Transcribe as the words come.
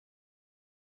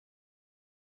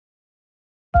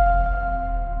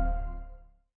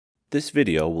This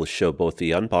video will show both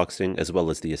the unboxing as well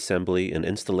as the assembly and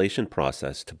installation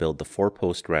process to build the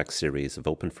 4-post rack series of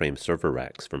open-frame server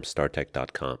racks from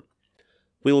StarTech.com.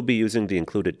 We will be using the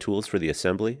included tools for the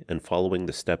assembly and following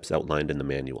the steps outlined in the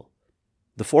manual.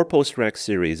 The 4-post rack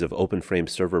series of open-frame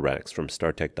server racks from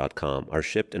StarTech.com are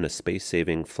shipped in a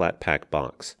space-saving flat pack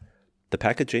box. The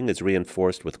packaging is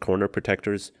reinforced with corner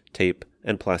protectors, tape,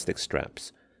 and plastic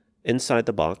straps. Inside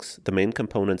the box, the main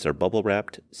components are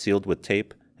bubble-wrapped, sealed with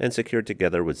tape, and secured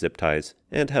together with zip ties,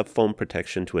 and have foam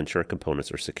protection to ensure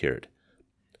components are secured.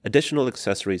 Additional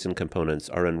accessories and components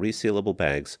are in resealable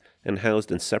bags and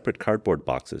housed in separate cardboard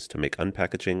boxes to make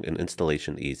unpackaging and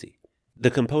installation easy.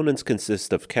 The components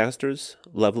consist of casters,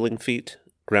 leveling feet,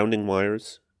 grounding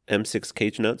wires, M6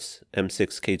 cage nuts,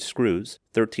 M6 cage screws,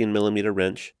 13mm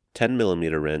wrench,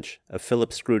 10mm wrench, a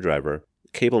Phillips screwdriver,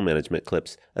 cable management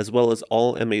clips, as well as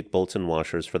all M8 bolts and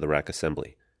washers for the rack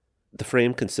assembly. The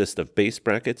frame consists of base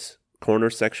brackets, corner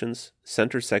sections,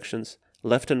 center sections,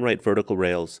 left and right vertical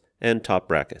rails, and top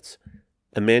brackets.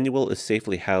 A manual is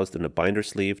safely housed in a binder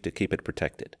sleeve to keep it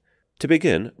protected. To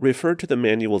begin, refer to the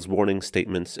manual's warning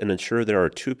statements and ensure there are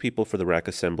 2 people for the rack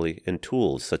assembly and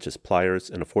tools such as pliers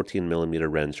and a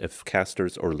 14mm wrench if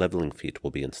casters or leveling feet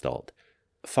will be installed.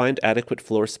 Find adequate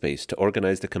floor space to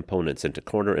organize the components into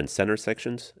corner and center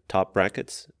sections, top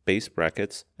brackets, base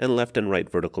brackets, and left and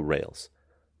right vertical rails.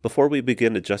 Before we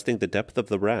begin adjusting the depth of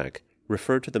the rack,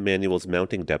 refer to the manual's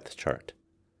mounting depth chart.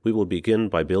 We will begin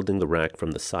by building the rack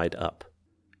from the side up.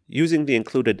 Using the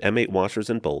included M8 washers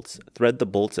and bolts, thread the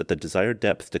bolts at the desired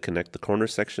depth to connect the corner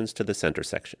sections to the center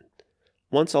section.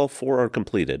 Once all 4 are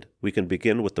completed, we can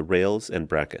begin with the rails and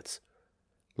brackets.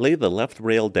 Lay the left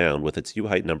rail down with its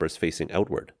U-height numbers facing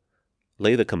outward.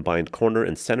 Lay the combined corner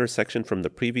and center section from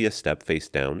the previous step face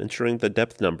down, ensuring the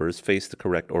depth numbers face the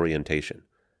correct orientation.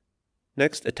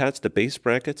 Next, attach the base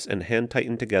brackets and hand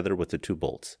tighten together with the 2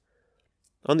 bolts.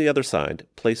 On the other side,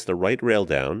 place the right rail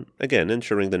down, again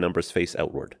ensuring the numbers face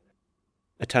outward.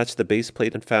 Attach the base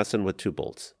plate and fasten with 2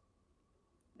 bolts.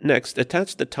 Next,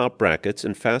 attach the top brackets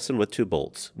and fasten with 2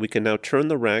 bolts. We can now turn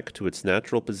the rack to its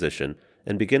natural position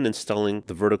and begin installing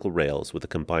the vertical rails with the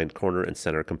combined corner and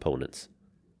center components.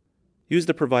 Use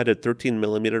the provided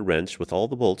 13mm wrench with all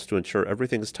the bolts to ensure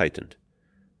everything is tightened.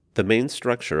 The main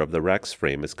structure of the rack's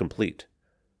frame is complete.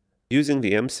 Using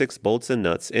the M6 bolts and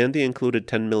nuts and the included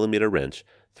 10mm wrench,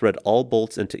 thread all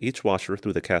bolts into each washer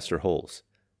through the caster holes.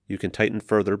 You can tighten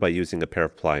further by using a pair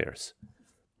of pliers.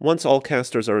 Once all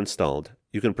casters are installed,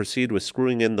 you can proceed with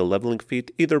screwing in the leveling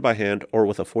feet either by hand or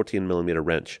with a 14mm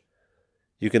wrench.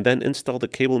 You can then install the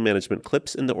cable management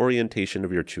clips in the orientation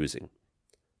of your choosing.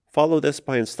 Follow this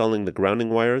by installing the grounding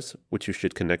wires, which you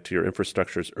should connect to your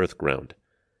infrastructure's earth ground.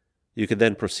 You can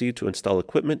then proceed to install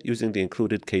equipment using the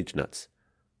included cage nuts.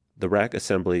 The rack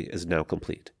assembly is now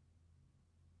complete.